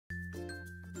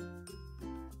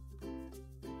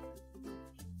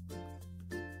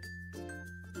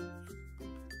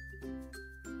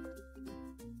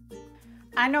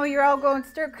I know you're all going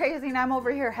stir crazy and I'm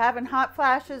over here having hot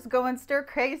flashes going stir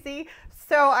crazy.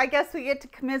 So I guess we get to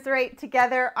commiserate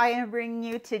together. I am bringing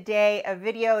you today a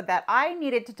video that I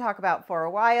needed to talk about for a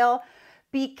while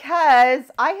because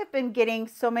I have been getting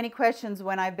so many questions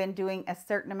when I've been doing a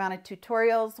certain amount of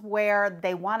tutorials where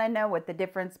they want to know what the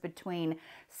difference between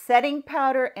setting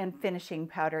powder and finishing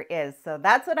powder is. So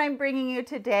that's what I'm bringing you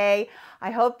today.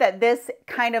 I hope that this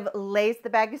kind of lays the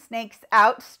bag of snakes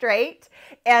out straight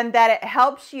and that it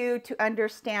helps you to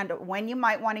understand when you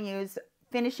might want to use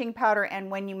finishing powder and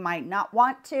when you might not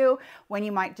want to, when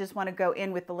you might just want to go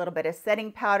in with a little bit of setting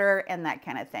powder and that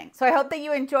kind of thing. So I hope that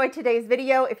you enjoyed today's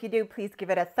video. If you do, please give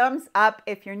it a thumbs up.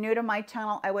 If you're new to my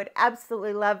channel, I would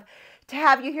absolutely love to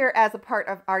have you here as a part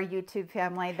of our YouTube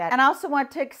family. And I also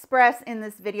want to express in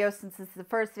this video, since this is the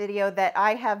first video that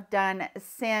I have done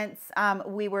since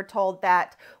we were told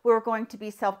that we were going to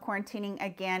be self-quarantining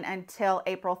again until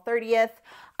April 30th.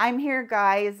 I'm here,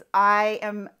 guys. I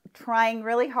am trying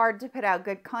really hard to put out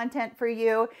good content for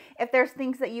you. If there's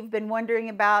things that you've been wondering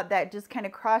about that just kind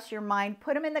of cross your mind,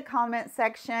 put them in the comment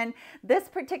section. This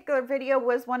particular video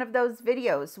was one of those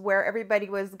videos where everybody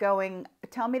was going,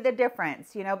 tell me the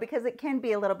difference, you know, because it can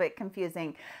be a little bit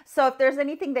confusing. So if there's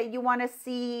anything that you want to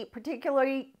see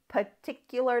particularly,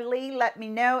 let me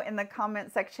know in the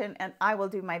comment section and I will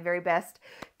do my very best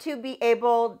to be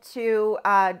able to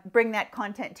bring that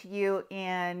content to you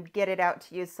and get it out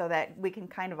to you so that we can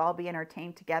kind of all be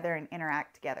entertained together and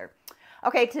interact together.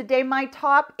 Okay, today my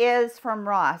top is from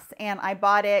Ross and I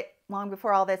bought it long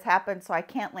before all this happened, so I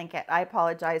can't link it. I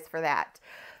apologize for that.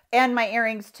 And my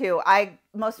earrings too.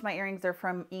 Most of my earrings are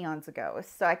from eons ago,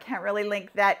 so I can't really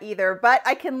link that either, but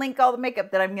I can link all the makeup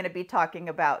that I'm going to be talking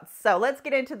about. So let's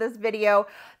get into this video,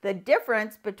 the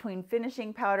difference between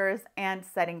finishing powders and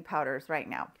setting powders right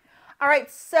now. All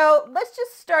right, so let's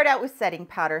just start out with setting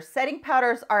powders. Setting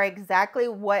powders are exactly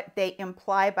what they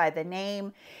imply by the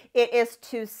name. It is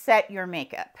to set your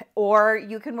makeup, or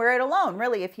you can wear it alone,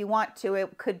 really, if you want to.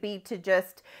 It could be to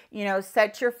just, you know,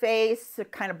 set your face, to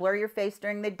kind of blur your face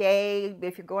during the day.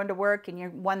 If you're going to work and you're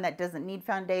one that doesn't need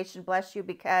foundation, bless you,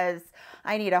 because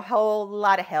I need a whole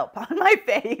lot of help on my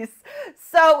face.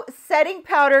 So setting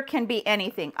powder can be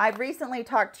anything. I've recently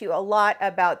talked to you a lot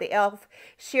about the e.l.f.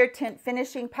 Sheer Tint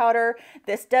Finishing Powder.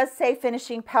 This does say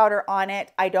finishing powder on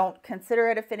it. I don't consider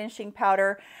it a finishing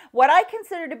powder. What I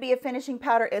consider to be a finishing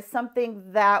powder is something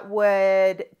that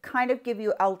would kind of give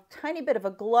you a tiny bit of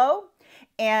a glow,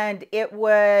 and it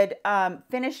would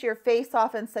finish your face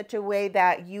off in such a way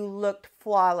that you looked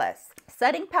flawless.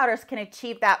 Setting powders can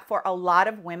achieve that for a lot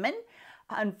of women.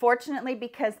 Unfortunately,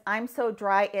 because I'm so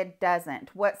dry, it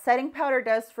doesn't. What setting powder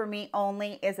does for me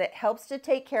only is it helps to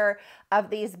take care of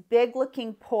these big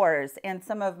looking pores and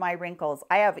some of my wrinkles.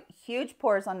 I have huge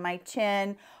pores on my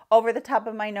chin, over the top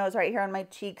of my nose, right here on my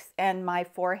cheeks and my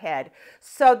forehead.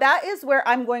 So that is where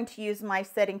I'm going to use my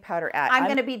setting powder at. I'm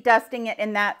going to be dusting it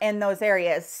in those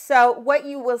areas. So what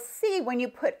you will see when you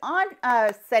put on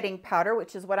a setting powder,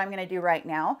 which is what I'm going to do right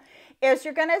now, is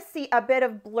you're going to see a bit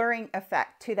of blurring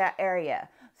effect to that area.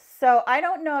 So I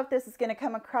don't know if this is going to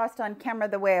come across on camera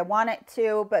the way I want it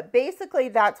to, but basically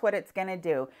that's what it's going to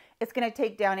do. It's going to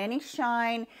take down any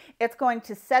shine. It's going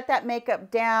to set that makeup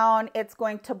down. It's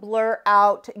going to blur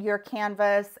out your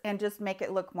canvas and just make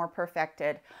it look more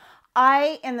perfected.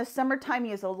 I, in the summertime,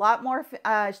 use a lot more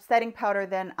setting powder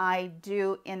than I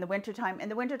do in the wintertime. In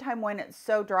the wintertime, when it's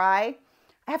so dry,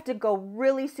 I have to go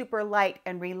really super light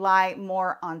and rely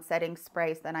more on setting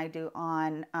sprays than I do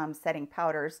on setting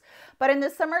powders. But in the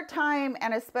summertime,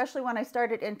 and especially when I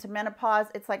started into menopause,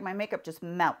 it's like my makeup just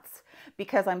melts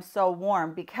because I'm so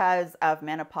warm because of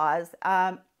menopause.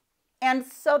 And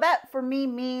so that for me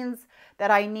means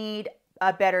that I need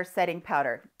a better setting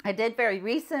powder. I did very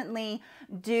recently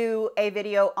do a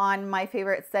video on my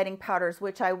favorite setting powders,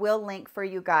 which I will link for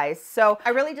you guys. So I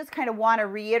really just kind of want to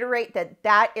reiterate that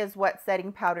that is what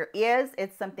setting powder is.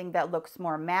 It's something that looks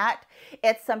more matte.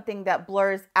 It's something that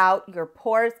blurs out your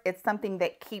pores. It's something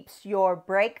that keeps your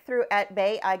breakthrough at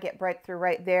bay. I get breakthrough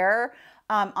right there.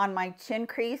 On my chin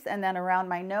crease and then around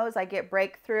my nose, I get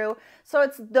breakthrough. So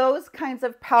it's those kinds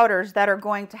of powders that are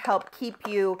going to help keep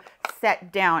you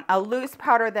set down. A loose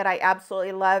powder that I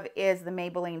absolutely love is the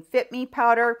Maybelline Fit Me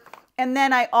powder. And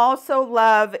then I also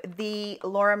love the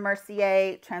Laura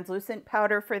Mercier translucent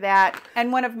powder for that.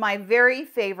 And one of my very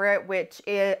favorite, which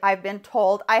is, I've been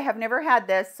told, I have never had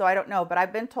this, so I don't know, but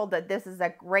I've been told that this is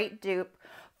a great dupe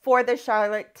for the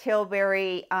Charlotte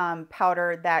Tilbury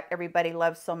powder that everybody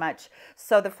loves so much.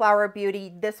 So the Flower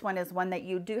Beauty, this one is one that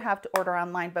you do have to order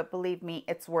online, but believe me,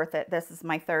 it's worth it. This is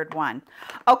my third one.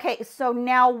 Okay, so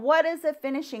now what is a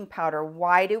finishing powder?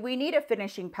 Why do we need a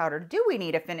finishing powder? Do we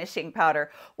need a finishing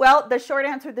powder? Well, the short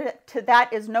answer to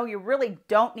that is no, you really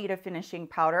don't need a finishing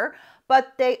powder,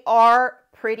 but they are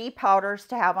pretty powders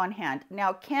to have on hand.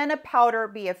 Now, can a powder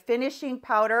be a finishing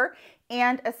powder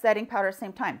and a setting powder at the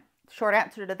same time? Short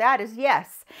answer to that is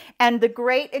yes. And the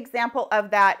great example of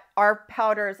that are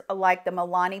powders like the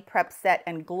Milani Prep Set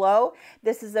and Glow.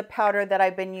 This is a powder that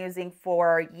I've been using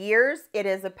for years. It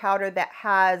is a powder that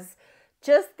has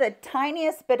just the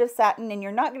tiniest bit of satin, and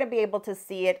you're not going to be able to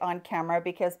see it on camera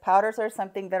because powders are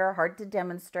something that are hard to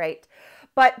demonstrate.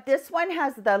 But this one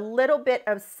has the little bit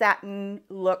of satin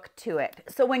look to it.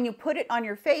 So when you put it on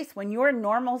your face, when you're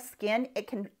normal skin, it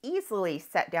can easily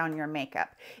set down your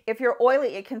makeup. If you're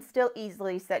oily, it can still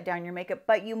easily set down your makeup,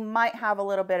 but you might have a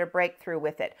little bit of breakthrough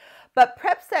with it. But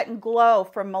Prep Set and Glow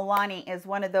from Milani is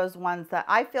one of those ones that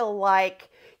I feel like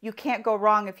you can't go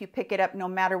wrong if you pick it up, no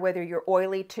matter whether you're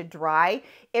oily to dry.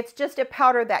 It's just a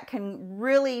powder that can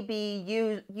really be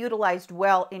utilized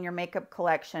well in your makeup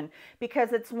collection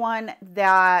because it's one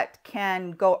that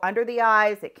can go under the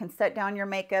eyes, it can set down your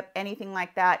makeup, anything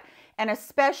like that. And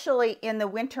especially in the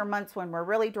winter months when we're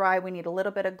really dry, we need a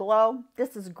little bit of glow.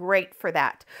 This is great for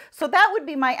that. So that would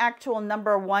be my actual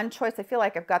number one choice. I feel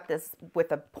like I've got this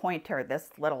with a pointer, this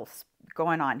little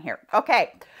going on here.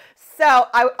 Okay, so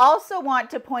I also want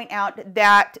to point out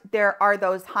that there are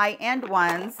those high-end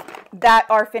ones that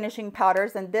are finishing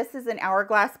powders, and this is an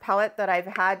Hourglass palette that I've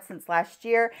had since last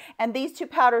year, and these two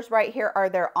powders right here are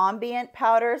their Ambient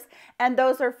powders, and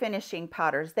those are finishing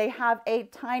powders. They have a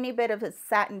tiny bit of a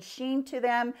satin sheen to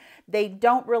them. They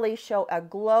don't really show a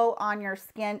glow on your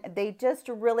skin. They just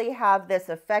really have this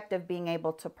effect of being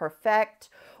able to perfect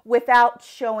without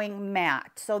showing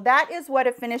matte. So that is what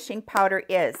a finishing powder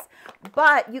is.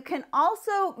 But you can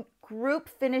also group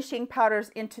finishing powders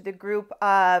into the group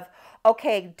of,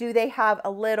 okay, do they have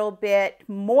a little bit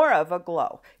more of a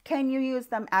glow? Can you use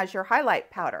them as your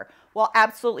highlight powder? Well,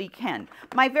 absolutely can.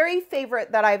 My very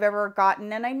favorite that I've ever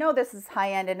gotten, and I know this is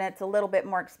high-end and it's a little bit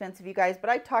more expensive, you guys, but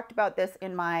I talked about this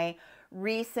in my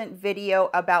recent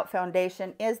video about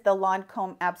foundation, is the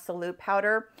Lancome Absolute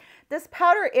powder. This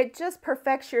powder, it just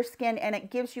perfects your skin and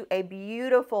it gives you a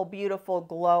beautiful, beautiful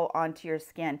glow onto your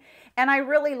skin. And I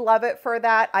really love it for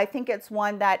that. I think it's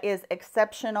one that is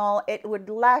exceptional. It would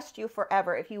last you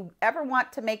forever if you ever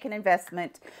want to make an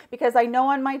investment, because I know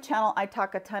on my channel I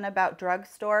talk a ton about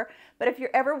drugstore, but if you're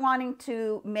ever wanting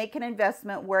to make an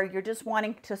investment where you're just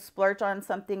wanting to splurge on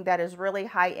something that is really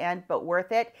high-end but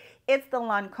worth it, it's the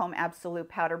Lancome Absolute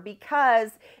powder,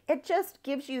 because it just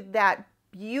gives you that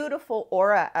beautiful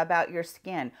aura about your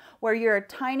skin where you're a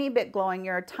tiny bit glowing,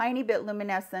 you're a tiny bit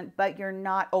luminescent, but you're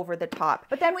not over the top.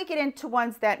 But then we get into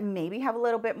ones that maybe have a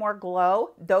little bit more glow.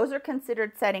 Those are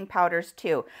considered setting powders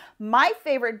too. My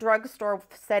favorite drugstore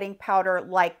setting powder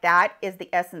like that is the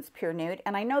Essence Pure Nude,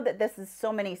 and I know that this is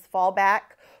so many's fallback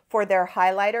for their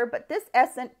highlighter, but this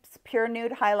Essence Pure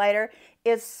Nude highlighter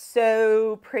is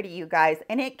so pretty, you guys,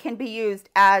 and it can be used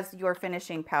as your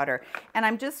finishing powder. And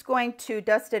I'm just going to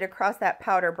dust it across that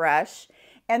powder brush,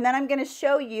 and then I'm going to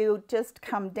show you, just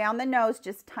come down the nose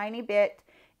just tiny bit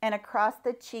and across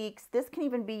the cheeks. This can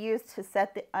even be used to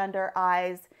set the under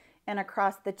eyes and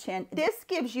across the chin. This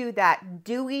gives you that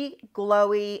dewy,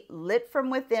 glowy, lit from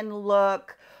within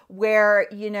look where,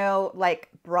 you know, like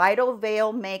bridal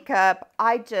veil makeup.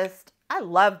 I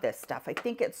love this stuff. I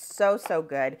think it's so, so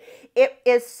good. It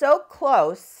is so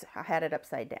close. I had it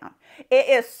upside down. It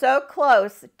is so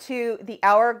close to the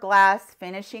Hourglass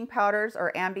finishing powders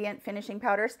or Ambient finishing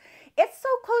powders. It's so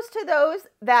close to those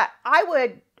that I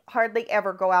would hardly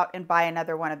ever go out and buy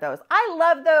another one of those. I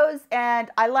love those, and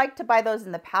I like to buy those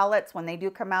in the palettes when they do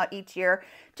come out each year,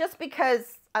 just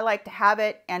because I like to have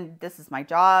it, and this is my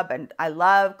job, and I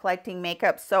love collecting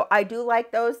makeup, so I do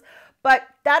like those. But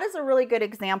that is a really good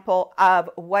example of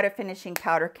what a finishing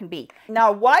powder can be. Now,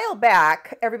 a while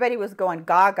back, everybody was going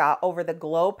gaga over the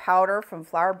Glow powder from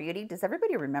Flower Beauty. Does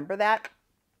everybody remember that?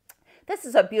 This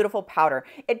is a beautiful powder.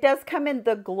 It does come in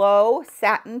the Glow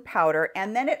satin powder,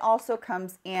 and then it also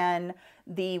comes in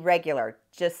the regular,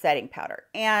 just setting powder.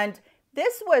 And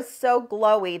this was so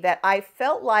glowy that I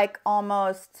felt like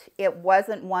almost it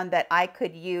wasn't one that I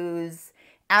could use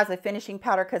as a finishing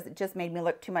powder because it just made me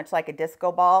look too much like a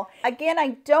disco ball. Again,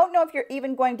 I don't know if you're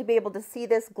even going to be able to see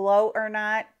this glow or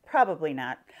not. Probably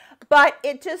not. But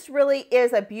it just really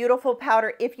is a beautiful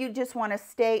powder if you just want to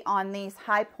stay on these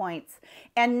high points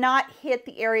and not hit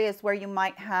the areas where you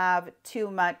might have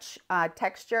too much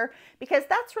texture, because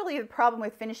that's really the problem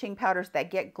with finishing powders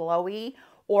that get glowy,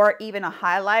 or even a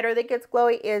highlighter that gets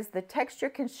glowy, is the texture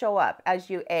can show up as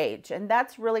you age. And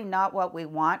that's really not what we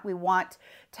want. We want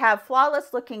to have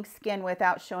flawless looking skin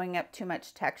without showing up too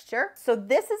much texture. So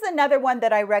this is another one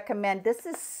that I recommend. This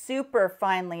is super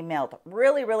finely milled,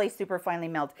 really, really super finely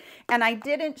milled. And I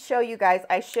didn't show you guys,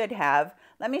 I should have.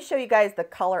 Let me show you guys the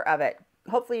color of it.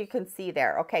 Hopefully you can see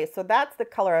there. Okay, so that's the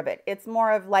color of it. It's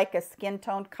more of like a skin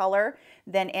tone color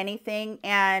than anything.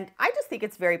 And I just think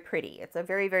it's very pretty. It's a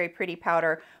very, very pretty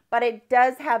powder, but it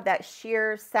does have that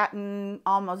sheer satin,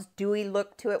 almost dewy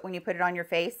look to it when you put it on your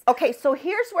face. Okay, so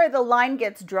here's where the line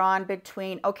gets drawn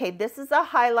between, okay, this is a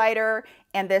highlighter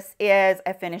and this is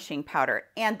a finishing powder.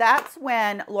 And that's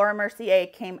when Laura Mercier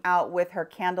came out with her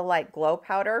Candlelight Glow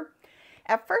powder.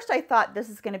 At first I thought this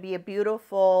is going to be a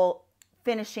beautiful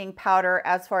finishing powder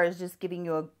as far as just giving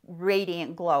you a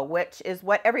radiant glow, which is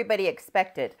what everybody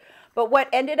expected. But what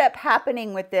ended up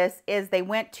happening with this is they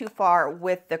went too far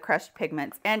with the crushed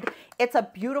pigments. And it's a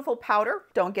beautiful powder,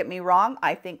 don't get me wrong.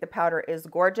 I think the powder is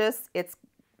gorgeous.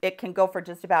 It can go for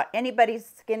just about anybody's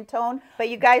skin tone. But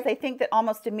you guys, I think that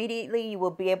almost immediately you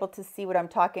will be able to see what I'm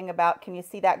talking about. Can you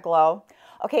see that glow?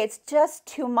 Okay, it's just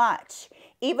too much.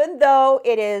 Even though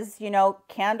it is, you know,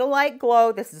 Candlelight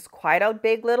Glow, this is quite a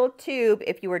big little tube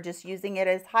if you were just using it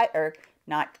as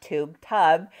not tube,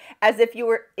 tub, as if you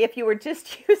were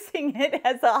just using it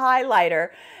as a highlighter.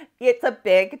 It's a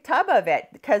big tub of it,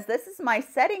 because this is my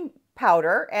setting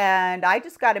powder and I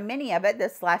just got a mini of it.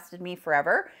 This lasted me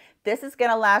forever. This is going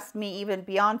to last me even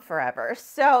beyond forever.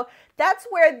 So that's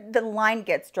where the line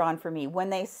gets drawn for me,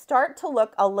 when they start to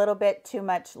look a little bit too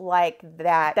much like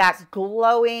that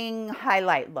glowing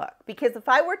highlight look. Because if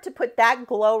I were to put that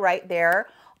glow right there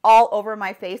all over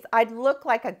my face, I'd look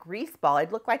like a grease ball.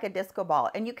 I'd look like a disco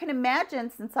ball. And you can imagine,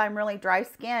 since I'm really dry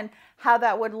skin, how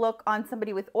that would look on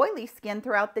somebody with oily skin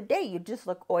throughout the day. You'd just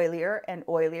look oilier and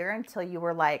oilier until you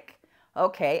were like,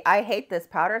 okay, I hate this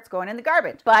powder. It's going in the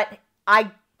garbage. But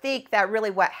I think that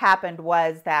really what happened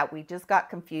was that we just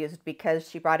got confused because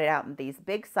she brought it out in these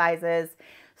big sizes.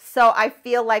 So I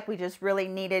feel like we just really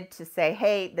needed to say,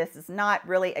 hey, this is not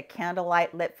really a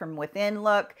candlelight lit from within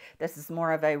look. This is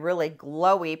more of a really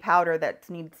glowy powder that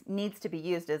needs to be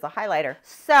used as a highlighter.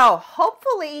 So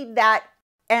hopefully that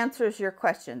answers your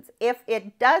questions. If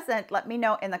it doesn't, let me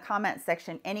know in the comment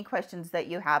section any questions that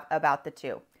you have about the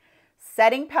two.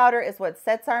 Setting powder is what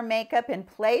sets our makeup in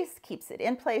place, keeps it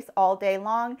in place all day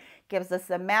long, gives us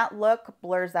a matte look,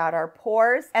 blurs out our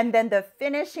pores. And then the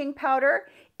finishing powder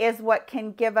is what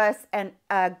can give us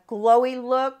a glowy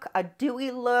look, a dewy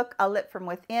look, a lit from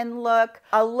within look,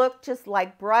 a look just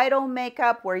like bridal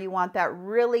makeup where you want that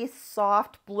really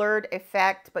soft blurred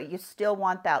effect, but you still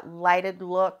want that lighted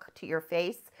look to your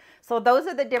face. So those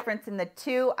are the difference in the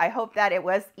two. I hope that it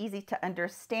was easy to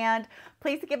understand.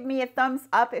 Please give me a thumbs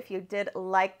up if you did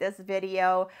like this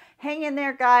video. Hang in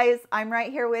there, guys. I'm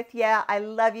right here with you. I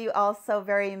love you all so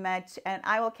very much, and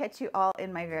I will catch you all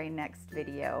in my very next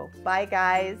video. Bye,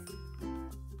 guys.